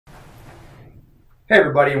Hey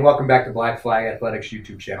everybody, and welcome back to Black Flag Athletics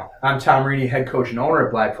YouTube channel. I'm Tom Rini, head coach and owner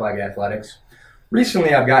of Black Flag Athletics.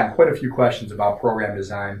 Recently I've gotten quite a few questions about program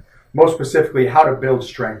design, most specifically how to build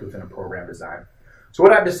strength within a program design. So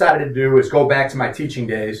what I've decided to do is go back to my teaching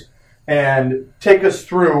days and take us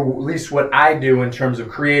through at least what I do in terms of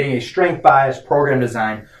creating a strength-biased program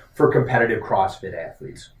design for competitive CrossFit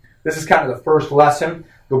athletes. This is kind of the first lesson.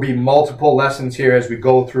 There'll be multiple lessons here as we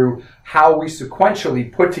go through how we sequentially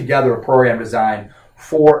put together a program design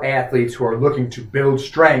for athletes who are looking to build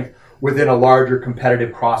strength within a larger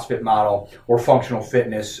competitive CrossFit model or functional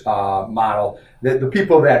fitness model. The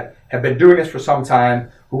people that have been doing this for some time,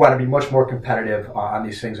 who want to be much more competitive on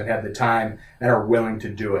these things and have the time and are willing to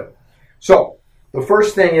do it. So the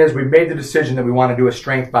first thing is we've made the decision that we want to do a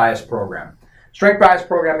strength-biased program. Strength-biased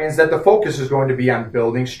program means that the focus is going to be on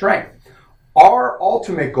building strength. Our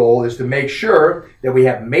ultimate goal is to make sure that we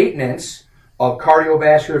have maintenance of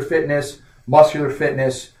cardiovascular fitness, muscular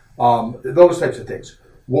fitness, those types of things.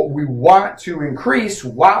 What we want to increase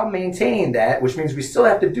while maintaining that, which means we still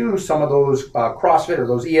have to do some of those CrossFit or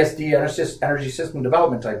those ESD, energy system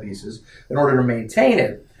development type pieces in order to maintain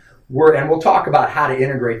it. And we'll talk about how to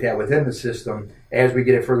integrate that within the system as we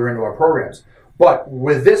get it further into our programs. But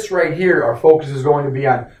with this right here, our focus is going to be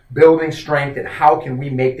on building strength and how can we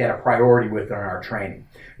make that a priority within our training.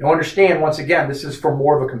 Now understand, once again, this is for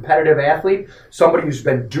more of a competitive athlete, somebody who's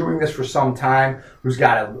been doing this for some time, who's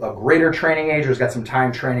got a greater training age, or has got some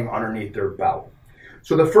time training underneath their belt.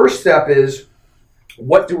 So the first step is,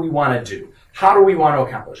 what do we want to do? How do we want to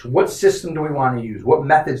accomplish? What system do we want to use? What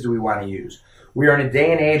methods do we want to use? We are in a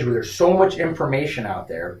day and age where there's so much information out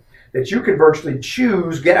there that you could virtually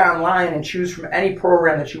choose, get online and choose from any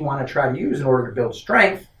program that you want to try to use in order to build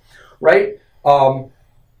strength, right?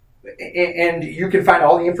 And you can find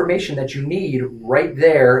all the information that you need right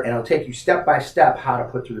there, and it'll take you step by step how to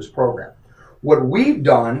put through this program. What we've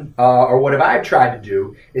done, or what I've tried to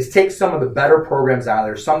do, is take some of the better programs out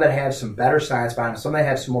there, some that have some better science behind them, some that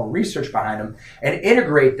have some more research behind them, and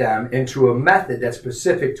integrate them into a method that's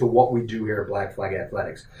specific to what we do here at Black Flag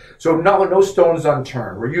Athletics. So no stones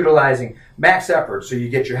unturned. We're utilizing max effort, so you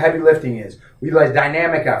get your heavy lifting in. We utilize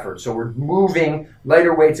dynamic effort, so we're moving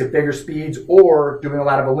lighter weights at bigger speeds or doing a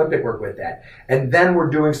lot of Olympic work with that. And then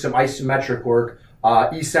we're doing some isometric work,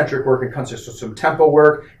 eccentric work, and consists of some tempo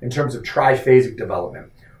work in terms of triphasic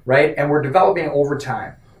development, right? And we're developing over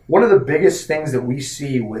time. One of the biggest things that we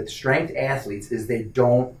see with strength athletes is they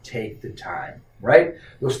don't take the time, right?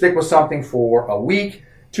 They'll stick with something for a week,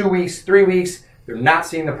 2 weeks, 3 weeks. They're not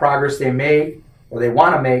seeing the progress they made or they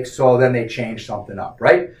want to make, so then they change something up,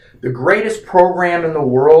 right? The greatest program in the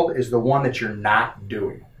world is the one that you're not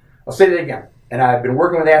doing. I'll say that again. And I've been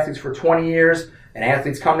working with athletes for 20 years, and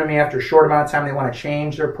athletes come to me after a short amount of time, they want to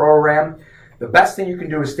change their program. The best thing you can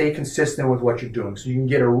do is stay consistent with what you're doing so you can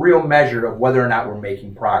get a real measure of whether or not we're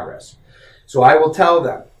making progress. So I will tell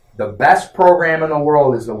them, the best program in the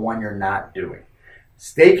world is the one you're not doing.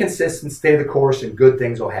 Stay consistent, stay the course, and good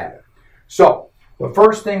things will happen. So the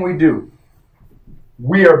first thing we do,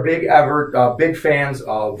 we are big fans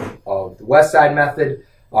of the West Side method.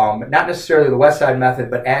 Not necessarily the West Side method,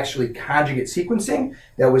 but actually conjugate sequencing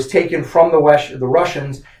that was taken from the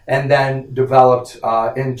Russians and then developed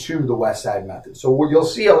into the West Side method. So you'll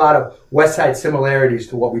see a lot of West Side similarities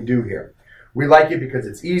to what we do here. We like it because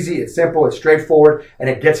it's easy, it's simple, it's straightforward, and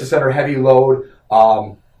it gets us under heavy load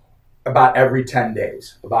about every 10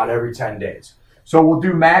 days. So we'll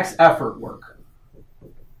do max effort work.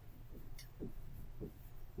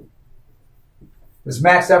 This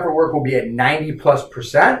max effort work will be at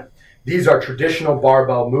 90+%. These are traditional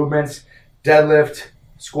barbell movements, deadlift,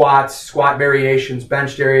 squats, squat variations,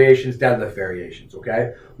 bench variations, deadlift variations,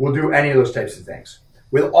 okay? We'll do any of those types of things.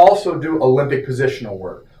 We'll also do Olympic positional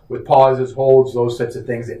work with pauses, holds, those types of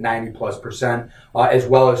things at 90+%, as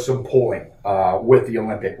well as some pulling with the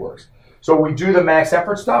Olympic works. So we do the max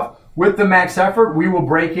effort stuff. With the max effort, we will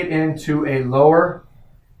break it into a lower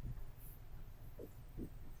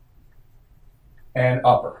and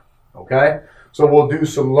upper, okay? So we'll do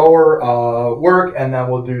some lower work, and then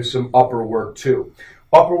we'll do some upper work too.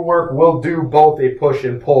 Upper work, we'll do both a push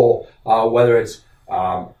and pull, whether it's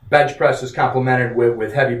bench presses complemented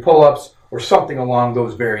with heavy pull-ups or something along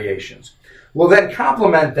those variations. We'll then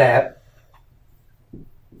complement that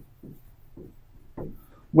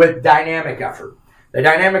with dynamic effort. The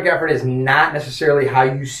dynamic effort is not necessarily how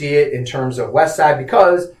you see it in terms of West Side,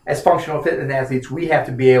 because as functional fitness athletes, we have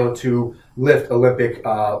to be able to lift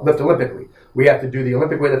Olympically. We have to do the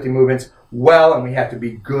Olympic weightlifting movements well, and we have to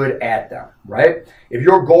be good at them, right? If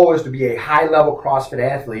your goal is to be a high-level CrossFit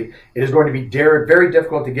athlete, it is going to be very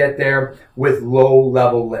difficult to get there with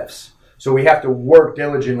low-level lifts. So we have to work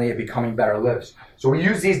diligently at becoming better lifters. So we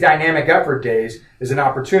use these dynamic effort days as an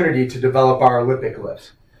opportunity to develop our Olympic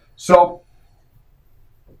lifts. So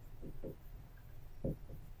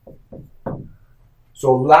a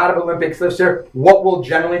lot of Olympic lifts here. What we'll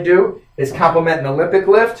generally do is complement an Olympic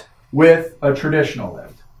lift with a traditional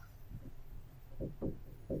lift.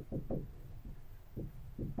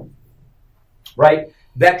 Right?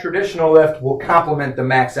 That traditional lift will complement the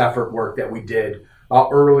max effort work that we did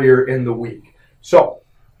earlier in the week. So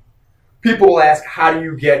people will ask, how do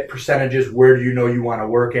you get percentages? Where do you know you want to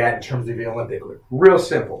work at in terms of the Olympic lift? Real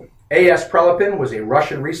simple. A.S. Prelepin was a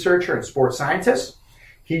Russian researcher and sports scientist.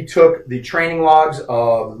 He took the training logs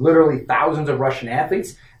of literally thousands of Russian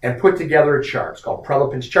athletes and put together a chart. It's called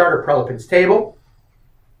Prelepin's chart or Prelepin's table.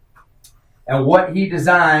 And what he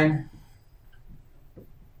designed,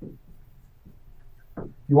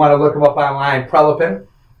 you want to look him up online, Prelepin.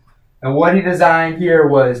 And what he designed here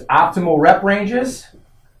was optimal rep ranges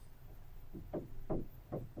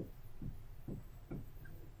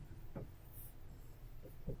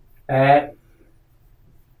at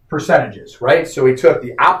percentages, right? So he took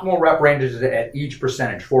the optimal rep ranges at each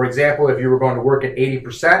percentage. For example, if you were going to work at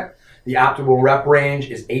 80%, the optimal rep range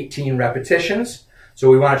is 18 repetitions. So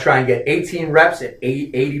we want to try and get 18 reps at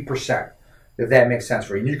 80%, if that makes sense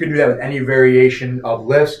for you. And you can do that with any variation of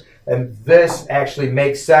lifts. And this actually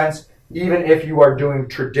makes sense even if you are doing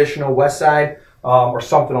traditional West Side or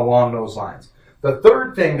something along those lines. The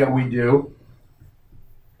third thing that we do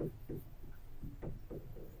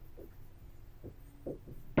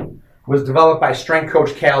was developed by strength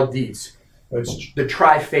coach Cal Dietz. It's the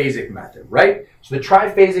triphasic method, right? So the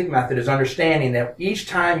triphasic method is understanding that each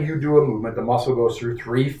time you do a movement, the muscle goes through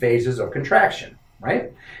 3 phases of contraction,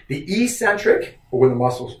 right? The eccentric, or when the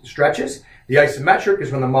muscle stretches. The isometric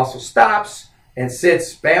is when the muscle stops and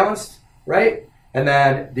sits balanced, right? And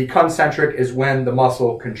then the concentric is when the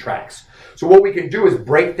muscle contracts. So what we can do is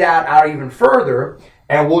break that out even further,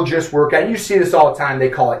 and we'll just work at, and you see this all the time, they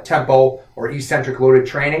call it tempo or eccentric loaded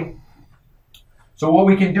training. So what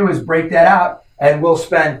we can do is break that out, and we'll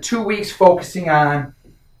spend 2 weeks focusing on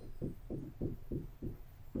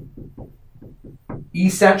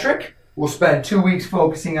eccentric. We'll spend 2 weeks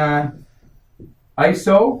focusing on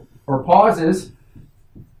iso or pauses.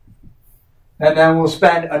 And then we'll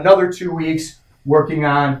spend another 2 weeks working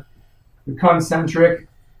on the concentric,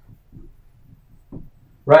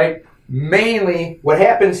 right? Mainly what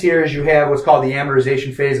happens here is you have what's called the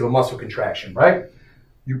amortization phase of a muscle contraction, right?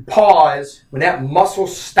 You pause when that muscle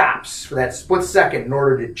stops for that split second in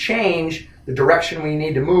order to change the direction we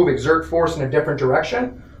need to move, exert force in a different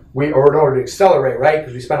direction, or in order to accelerate, right?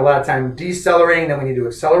 Because we spend a lot of time decelerating, then we need to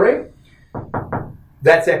accelerate.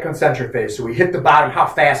 That's that concentric phase. So we hit the bottom, how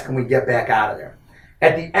fast can we get back out of there?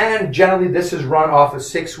 At the end, generally this is run off a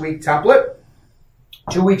 6-week template.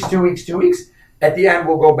 2 weeks, 2 weeks, 2 weeks. At the end,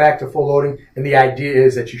 we'll go back to full loading, and the idea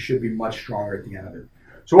is that you should be much stronger at the end of it.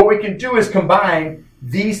 So what we can do is combine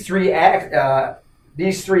these three aspects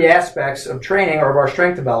of training or of our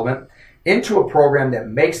strength development into a program that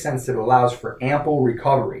makes sense, that allows for ample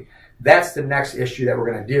recovery. That's the next issue that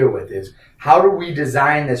we're going to deal with, is how do we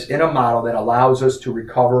design this in a model that allows us to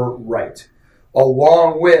recover right,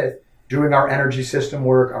 along with doing our energy system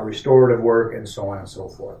work, our restorative work, and so on and so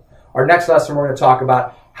forth. Our next lesson, we're going to talk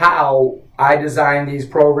about how I design these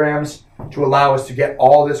programs to allow us to get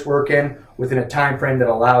all this work in within a time frame that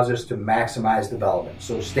allows us to maximize development.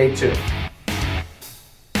 So stay tuned.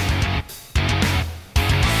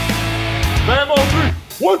 Bam on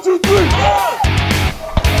 3. 1, 2, 3.